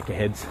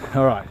 Peckerheads.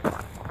 All right,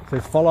 so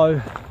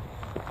follow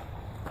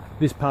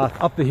this path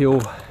up the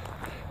hill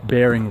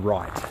bearing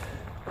right.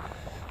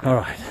 All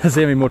right, let's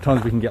see how many more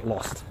times we can get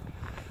lost.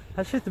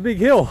 That's just a big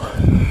hill.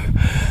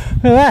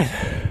 Look at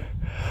that.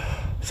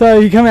 So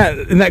you come out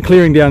in that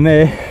clearing down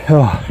there.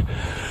 Oh,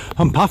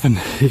 I'm puffing.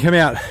 You come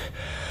out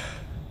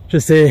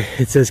just there,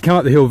 it says come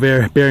up the hill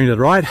bearing to the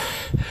right.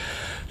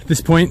 At this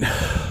point,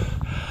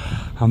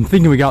 I'm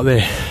thinking we go up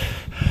there.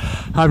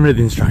 I haven't read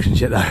the instructions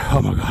yet though.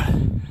 Oh my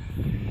God.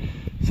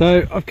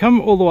 So I've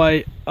come all the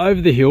way over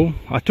the hill.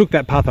 I took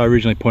that path I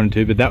originally pointed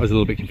to, but that was a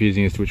little bit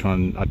confusing as to which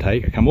one I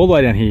take. I come all the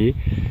way down here,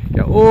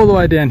 go all the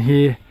way down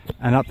here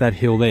and up that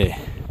hill there.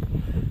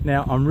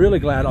 Now I'm really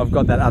glad I've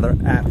got that other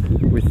app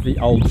with the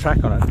old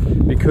track on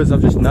it, because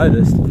I've just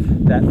noticed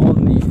that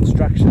on the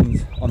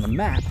instructions on the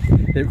map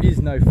there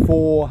is no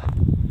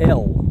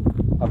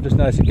 4L. I've just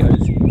noticed it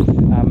goes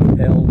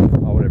L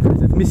or whatever it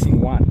is. It's missing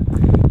one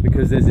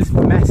because there's this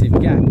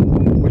massive gap,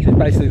 which is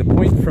basically the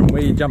point from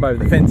where you jump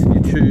over the fence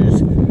and you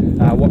choose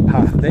what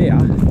path there.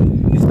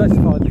 You're supposed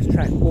to follow this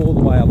track all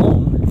the way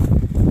along.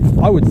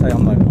 I would say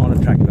I'm on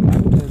a track at the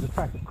moment. There's a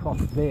track across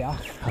there.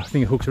 I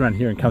think it hooks around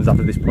here and comes up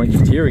to this point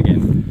just here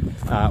again.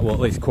 Well, at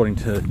least according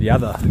to the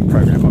other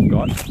program I've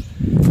got.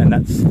 And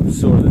that's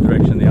sort of the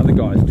direction the other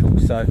guys took.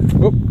 So,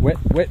 whoop, wet.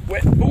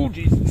 Oh,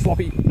 geez,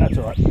 sloppy. That's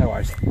all right, no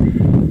worries.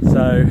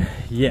 So,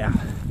 yeah,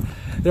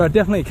 there are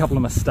definitely a couple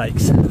of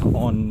mistakes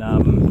on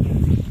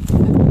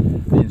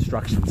the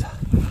instructions.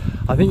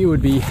 I think it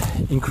would be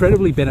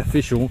incredibly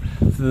beneficial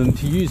for them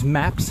to use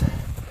maps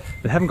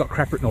that haven't got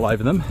crap written all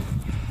over them,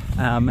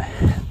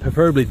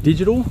 preferably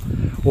digital,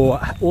 or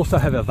also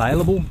have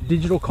available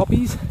digital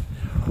copies.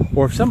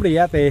 Or if somebody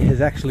out there has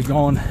actually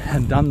gone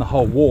and done the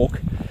whole walk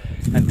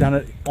and done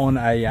it on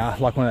a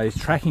like one of these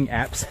tracking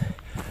apps,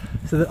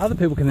 so that other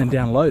people can then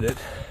download it.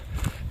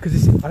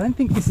 Because I don't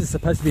think this is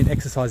supposed to be an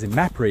exercise in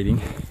map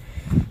reading.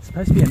 It's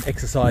supposed to be an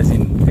exercise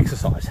in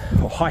exercise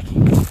or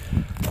hiking.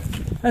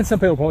 And some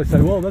people probably say,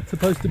 well, that's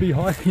supposed to be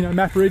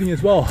map reading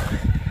as well.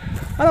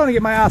 I don't want to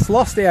get my ass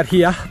lost out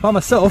here by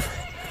myself.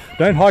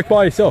 Don't hike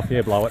by yourself.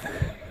 Yeah, blow it.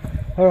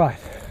 All right,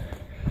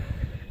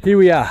 here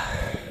we are.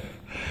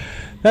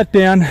 That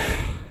down.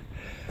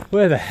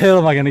 Where the hell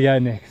am I going to go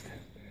next?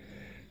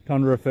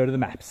 Time to refer to the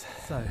maps.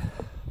 So,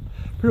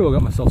 pretty well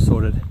got myself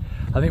sorted.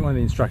 I think one of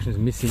the instructions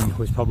missing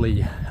was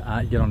probably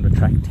get onto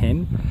track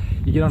 10.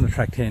 You get onto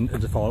track 10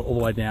 and just follow all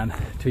the way down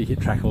till you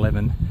hit track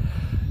 11.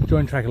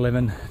 Join track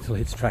 11 until it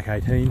hits track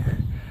 18.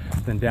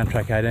 Then down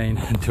track 18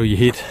 until you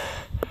hit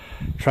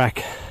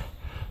track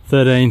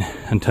 13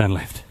 and turn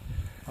left.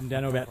 I'm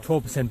down to about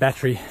 12%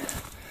 battery.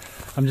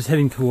 I'm just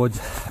heading towards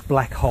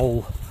Black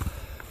Hole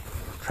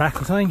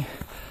track or something.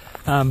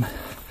 I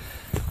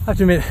have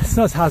to admit, it's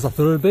not as hard as I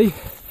thought it would be.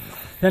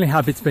 The only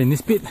hard bit's been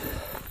this bit,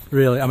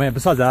 really. I mean,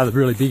 besides that other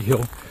really big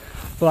hill,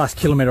 the last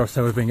kilometre or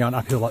so we've been going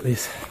uphill like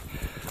this.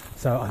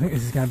 So I think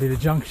this is going to be the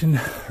junction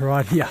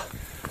right here,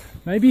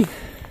 maybe.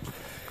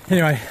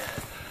 Anyway,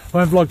 I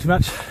won't vlog too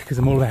much because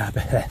I'm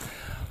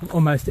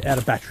almost out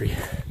of battery.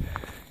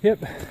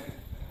 Yep,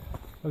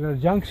 I've got a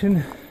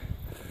junction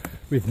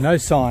with no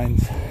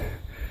signs.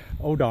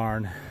 Oh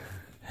darn.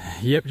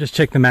 Yep, just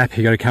check the map.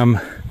 You got to come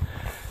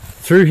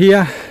through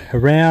here,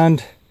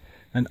 around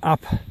and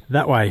up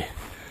that way,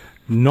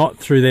 not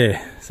through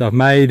there. So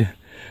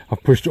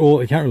I've pushed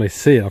all, you can't really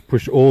see it, I've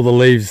pushed all the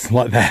leaves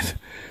like that,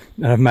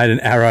 and I've made an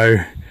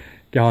arrow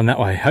going that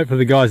way. Hopefully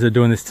the guys that are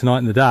doing this tonight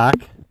in the dark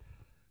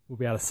will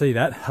be able to see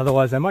that.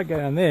 Otherwise they might go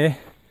down there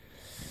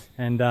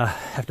and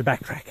have to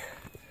backtrack.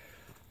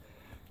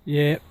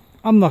 Yeah,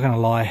 I'm not gonna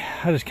lie,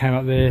 I just came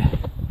up there.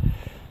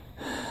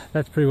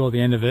 That's pretty well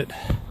the end of it.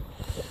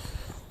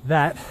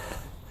 That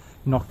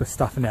knocked the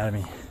stuffing out of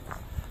me.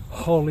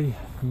 Holy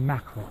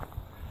mackerel.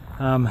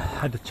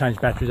 Had to change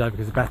batteries over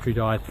because the battery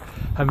died.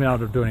 Haven't been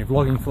able to do any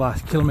vlogging for the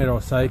last kilometre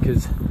or so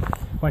because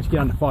once you get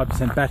under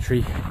 5%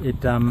 battery,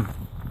 it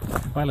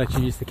won't let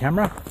you use the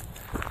camera.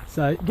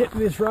 So get to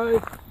this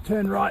road,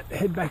 turn right,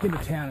 head back into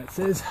town. It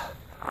says,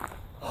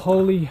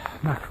 holy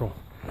mackerel.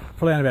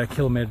 Probably only about a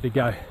kilometre to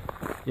go,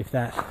 if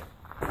that.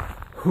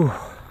 Whew,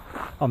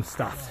 I'm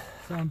stuffed.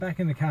 So I'm back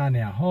in the car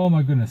now. Oh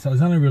my goodness, so it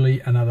was only really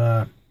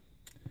another,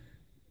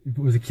 if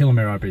it was a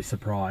kilometre I'd be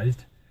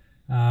surprised.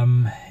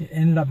 It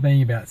ended up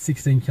being about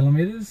 16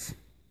 kilometres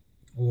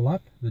all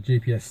up. The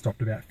GPS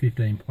stopped about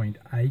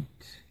 15.8,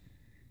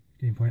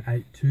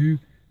 15.82.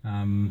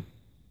 So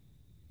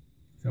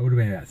it would have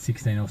been about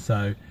 16 or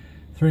so.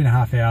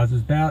 3.5 hours. It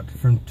was about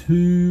from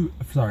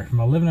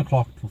 11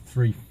 o'clock till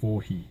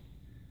 3:40.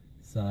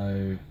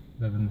 So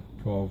 11,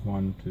 12,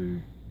 1,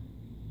 2.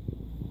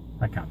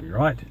 That can't be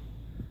right.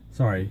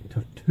 Sorry,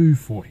 till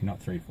 2:40, not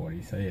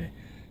 3:40. So yeah.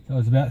 So it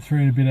was about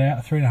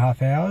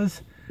 3.5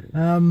 hours.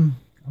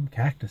 I'm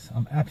cactus.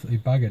 I'm absolutely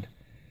buggered.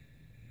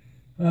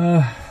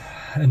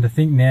 And to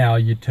think now,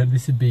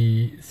 this would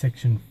be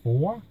section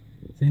 4.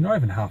 So you're not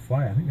even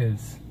halfway. I think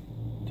there's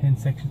 10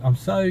 sections. I'm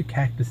so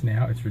cactus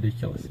now, it's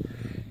ridiculous.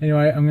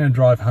 Anyway, I'm going to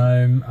drive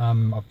home.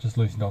 I've just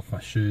loosened off my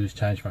shoes,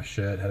 changed my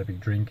shirt, had a big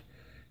drink.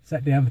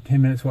 Sat down for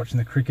 10 minutes watching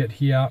the cricket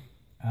here.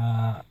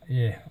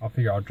 Yeah, I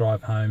figure I'll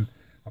drive home.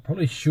 I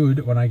probably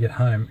should, when I get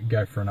home,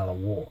 go for another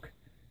walk.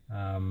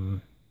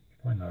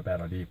 Probably not a bad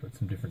idea. Put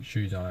some different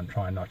shoes on and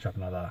try and notch up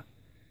another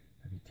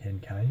maybe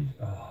 10Ks.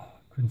 Oh,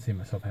 couldn't see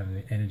myself having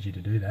the energy to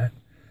do that.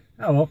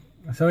 Oh well.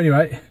 So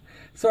anyway,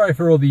 sorry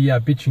for all the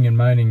bitching and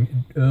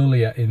moaning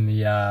earlier in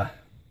the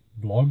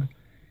vlog.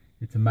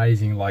 It's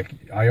amazing. Like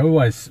I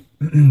always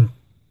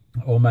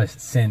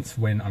almost sense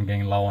when I'm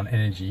getting low on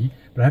energy,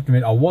 but I have to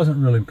admit I wasn't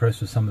really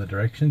impressed with some of the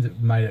directions. It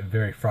made it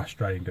very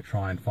frustrating to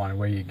try and find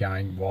where you're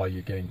going while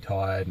you're getting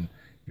tired and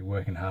you're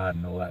working hard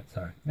and all that.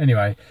 So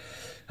anyway,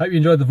 hope you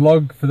enjoyed the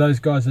vlog. For those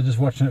guys that are just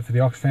watching it for the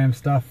Oxfam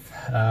stuff,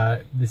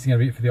 this is going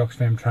to be it for the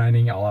Oxfam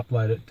training. I'll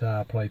upload it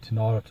probably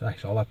tonight, or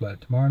actually I'll upload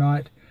it tomorrow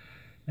night.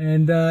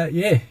 And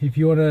yeah, if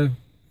you want to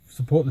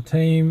support the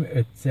team,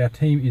 our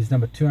team is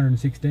number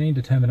 216,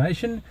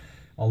 Determination.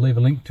 I'll leave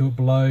a link to it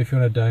below. If you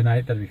want to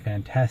donate, that'd be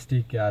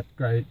fantastic.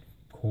 Great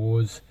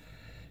cause.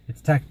 It's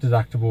tax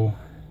deductible.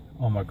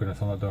 Oh my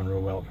goodness, I'm not doing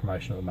real well at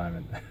promotion at the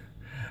moment.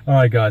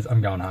 Alright guys,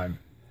 I'm going home.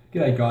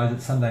 G'day guys,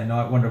 it's Sunday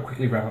night. Wanted to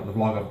quickly wrap up the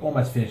vlog. I've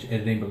almost finished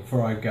editing, but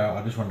before I go,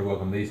 I just wanted to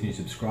welcome these new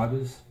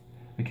subscribers.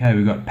 Okay,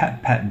 we've got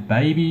Pat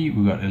Baby,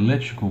 we've got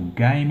Electrical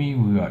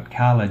Gaming, we've got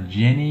Carla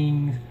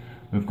Jennings,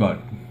 we've got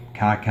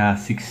Car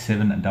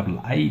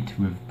 6788,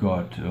 we've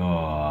got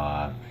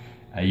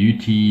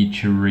Ayuti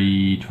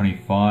Cherry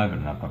 25, I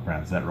don't know if I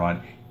pronounced that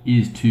right,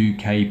 is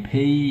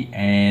 2KP,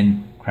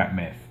 and Crap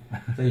Meth.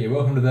 So yeah,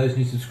 welcome to those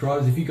new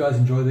subscribers. If you guys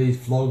enjoy these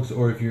vlogs,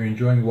 or if you're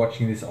enjoying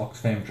watching this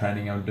Oxfam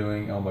training I'm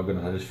doing, oh my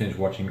goodness, I just finished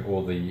watching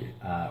all the,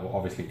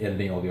 obviously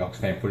editing all the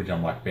Oxfam footage.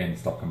 I'm like, Ben,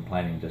 stop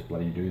complaining, just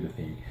bloody do the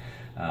thing.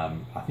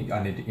 I think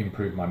I need to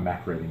improve my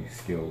map reading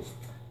skills.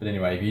 But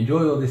anyway, if you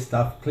enjoy all this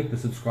stuff, click the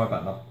subscribe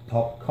button up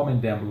top, comment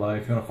down below.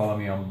 If you want to follow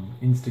me on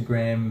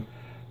Instagram,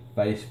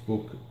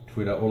 Facebook,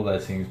 Twitter, all of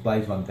those things,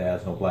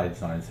 Blades1000 or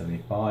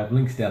Blades975,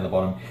 links down the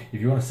bottom. If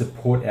you want to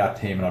support our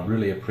team, and I'd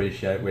really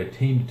appreciate it, we're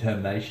Team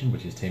Determination,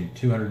 which is Team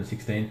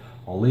 216.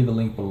 I'll leave a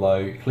link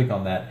below, click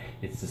on that.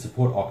 It's to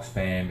support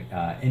Oxfam.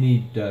 Any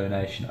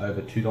donation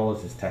over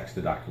 $2 is tax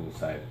deductible,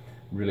 so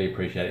really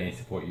appreciate any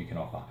support you can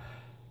offer.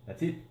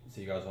 That's it.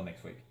 See you guys all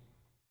next week.